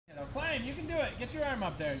Aeryn, you can do it. Get your arm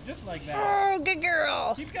up there, just like that. Oh, good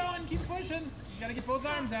girl. Keep going, keep pushing. You gotta get both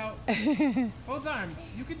arms out. Both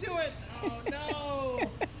arms. You can do it. Oh no.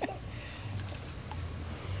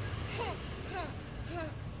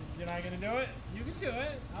 You're not gonna do it? You can do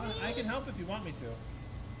it. I can help if you want me to.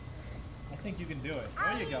 I think you can do it.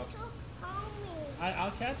 There you go.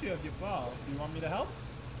 I'll catch you if you fall. Do you want me to help?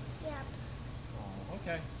 Yep. Oh,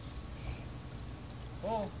 okay.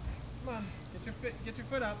 Pull. Come on. Get your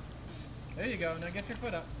foot up. There you go. Now get your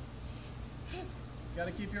foot up. You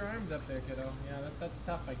gotta keep your arms up there, kiddo. Yeah, that's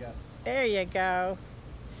tough, I guess. There you go.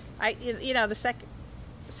 You know, the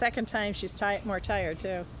second time she's more tired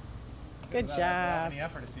too. Good job. Without any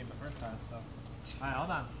effort, it seemed the first time. So, all right,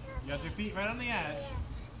 hold on. You got your feet right on the edge. Yeah.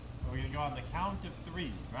 We're gonna go on the count of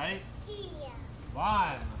 3, right? Yeah.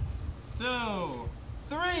 1, 2,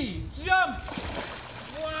 3, jump!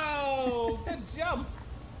 Wow, good jump!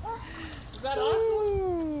 Is that awesome?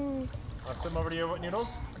 Ooh. I'll swim over to your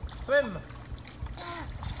noodles. Swim!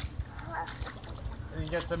 And you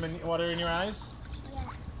get some water in your eyes? Yeah.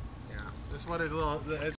 Yeah. This water's a little.